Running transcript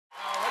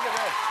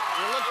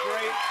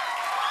great.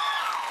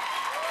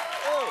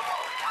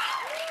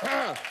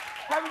 Oh.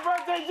 Happy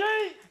birthday,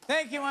 G!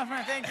 Thank you, my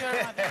friend. Thank you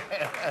very much.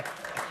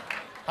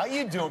 How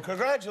you doing?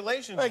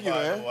 Congratulations, by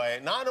the way.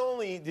 Not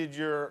only did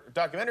your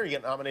documentary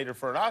get nominated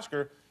for an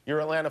Oscar, your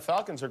Atlanta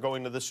Falcons are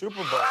going to the Super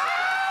Bowl.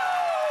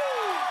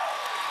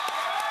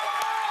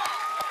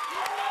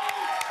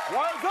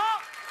 What's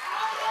up?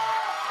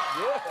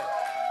 Yeah.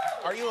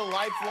 Are you a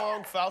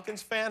lifelong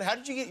Falcons fan? How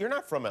did you get... You're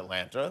not from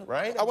Atlanta,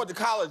 right? I went to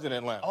college in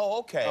Atlanta. Oh,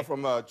 okay. I'm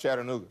from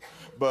Chattanooga.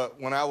 But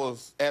when I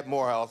was at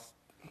Morehouse,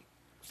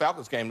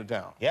 Falcons came to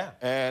town. Yeah.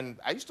 And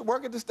I used to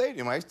work at the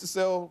stadium. I used to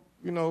sell,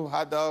 you know,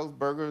 hot dogs,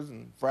 burgers,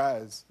 and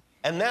fries.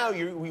 And now,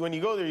 when you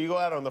go there, you go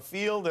out on the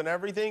field and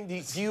everything.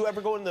 Do you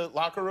ever go in the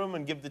locker room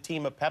and give the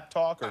team a pep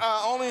talk? Or?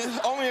 Only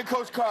in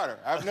Coach Carter.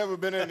 I've never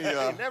been in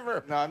the...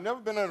 Never? No, I've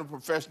never been in a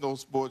professional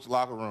sports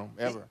locker room,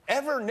 ever.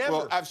 Ever? Never?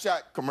 Well, I've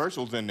shot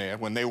commercials in there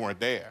when they weren't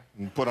there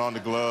and put on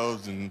the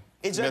gloves and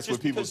mess with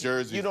people's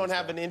jerseys. You don't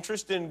have an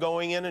interest in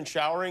going in and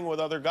showering with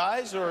other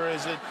guys, or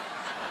is it...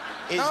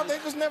 No, they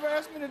just never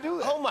asked me to do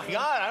that. Oh, my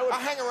God. I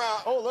hang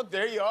around. Oh, look,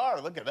 there you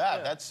are. Look at that.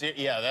 Yeah. That's it.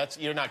 Yeah, that's...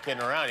 You're not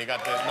kidding around. You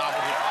got the knob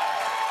of your...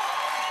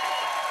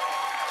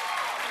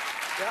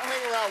 Yeah, I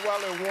hang around while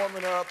they're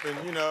warming up,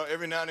 and, you know,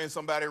 every now and then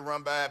somebody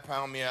run by,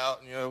 pound me out,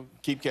 and, you know,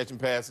 keep catching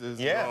passes.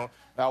 Yeah. You know,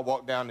 I'll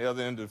walk down the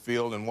other end of the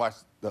field and watch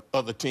the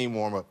other team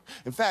warm up.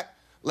 In fact,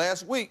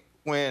 last week,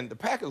 when the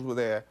Packers were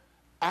there,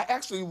 I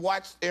actually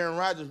watched Aaron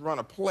Rodgers run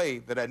a play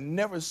that I'd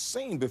never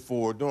seen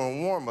before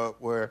during warm-up,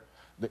 where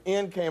the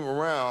end came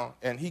around,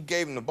 and he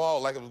gave him the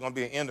ball like it was going to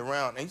be an end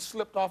around, and he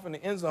slipped off in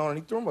the end zone, and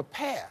he threw him a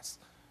pass.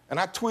 And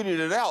I tweeted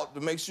it out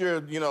to make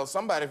sure, you know,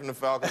 somebody from the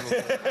Falcons was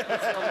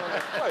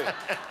like,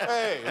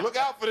 hey, look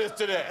out for this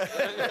today.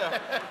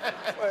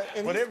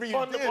 And whatever you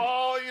did. The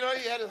ball, you know,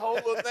 he had his whole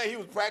little thing. He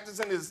was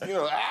practicing his, you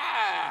know,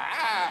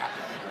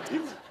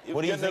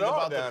 What do you think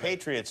about the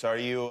Patriots? Are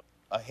you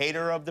a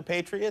hater of the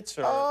Patriots,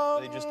 or are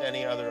they just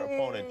any other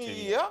opponent to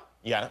you?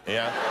 Yeah.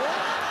 Yeah?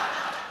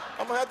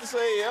 I'm gonna have to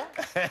say yeah.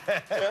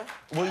 Yeah.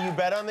 Will you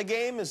bet on the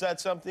game? Is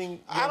that something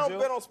I don't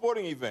bet on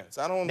sporting events.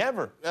 I don't.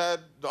 Never. The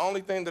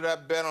only thing that I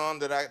bet on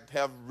that I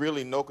have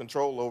really no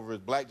control over is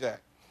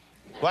blackjack.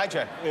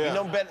 Blackjack? Yeah. You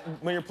don't bet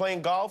when you're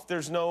playing golf?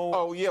 There's no...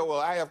 Oh, yeah, well,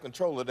 I have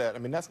control of that. I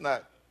mean, that's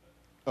not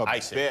a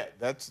bet.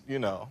 That's, you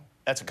know...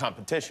 That's a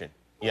competition.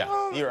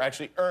 Yeah, you're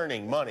actually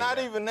earning money. Not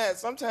even that.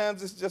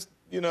 Sometimes it's just,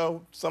 you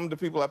know, some of the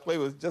people I play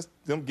with, just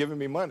them giving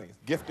me money.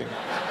 It's gifting.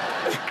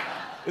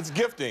 It's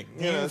gifting.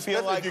 You know,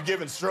 feel like you're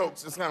giving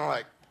strokes. It's kind of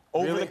like,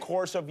 over the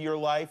course of your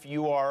life,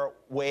 you are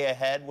way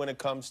ahead when it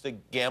comes to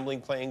gambling,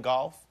 playing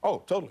golf?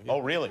 Oh, totally. Yeah. Oh,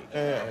 really?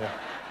 Yeah.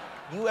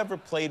 You ever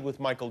played with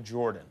Michael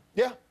Jordan?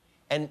 Yeah.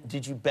 And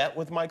did you bet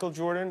with Michael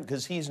Jordan?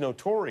 Because he's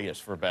notorious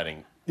for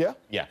betting. Yeah.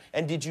 Yeah.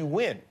 And did you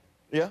win?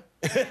 Yeah.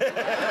 And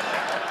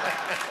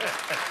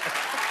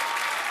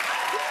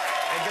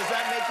does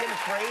that make him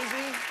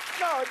crazy?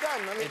 No, it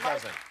doesn't. I mean, It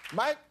doesn't.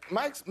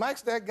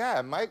 Mike's that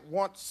guy. Mike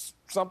wants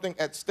something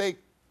at stake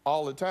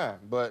all the time.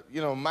 But,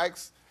 you know,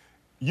 Mike's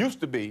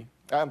used to be,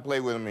 I haven't played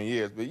with him in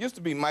years, but it used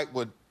to be Mike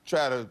would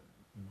try to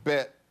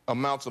bet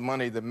amounts of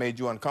money that made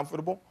you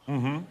uncomfortable.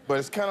 Mm-hmm. But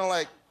it's kind of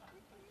like,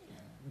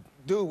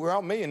 dude, we're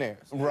all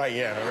millionaires. Right,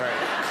 yeah, right.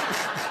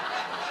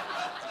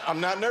 I'm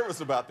not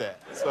nervous about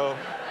that, so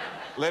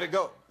let it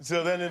go.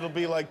 So then it'll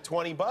be like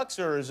 20 bucks,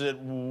 or is it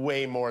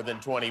way more than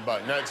 20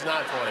 bucks? No, it's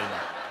not 20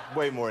 bucks.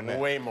 Way more than that.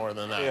 Way more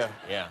than that. Yeah.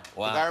 Yeah.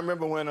 Wow. I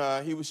remember when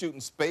he was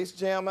shooting Space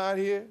Jam out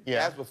here.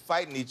 Yeah. Guys were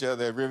fighting each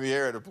other at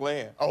Riviera to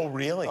play. Oh,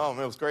 really? Oh,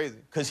 man, it was crazy.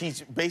 Because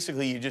he's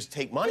basically, you just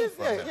take money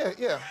from him.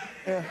 Yeah.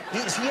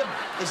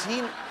 Is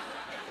he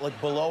like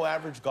below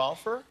average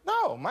golfer?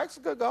 No, Mike's a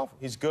good golfer.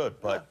 He's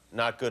good, but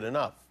not good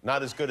enough.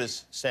 Not as good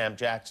as Sam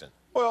Jackson.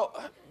 Well,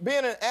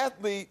 being an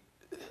athlete,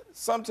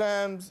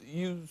 sometimes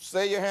you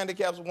say your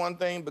handicap's one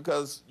thing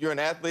because you're an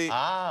athlete,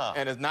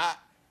 and it's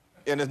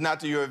not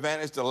to your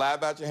advantage to lie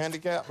about your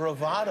handicap.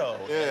 Bravado.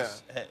 Yeah.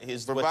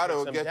 Is Bravado what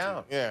will takes get him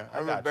down. you. Yeah. I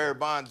remember Barry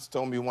Bonds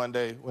told me one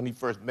day when he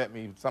first met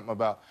me something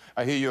about,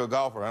 I hear you're a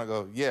golfer. And I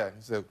go, yeah.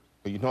 He said,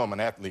 well, you know I'm an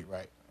athlete,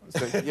 right? I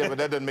said, yeah, but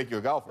that doesn't make you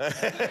a golfer.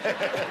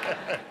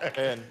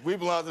 And we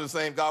belong to the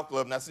same golf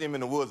club, and I see him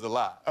in the woods a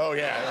lot. Oh,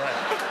 yeah, right.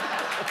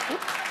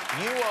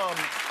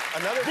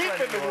 Another deep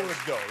friend in the of yours-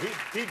 woods,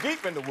 though. He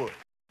deep in the woods.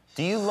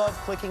 Do you love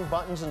clicking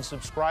buttons and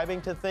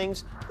subscribing to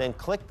things? Then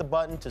click the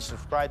button to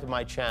subscribe to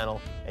my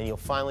channel, and you'll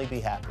finally be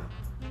happy.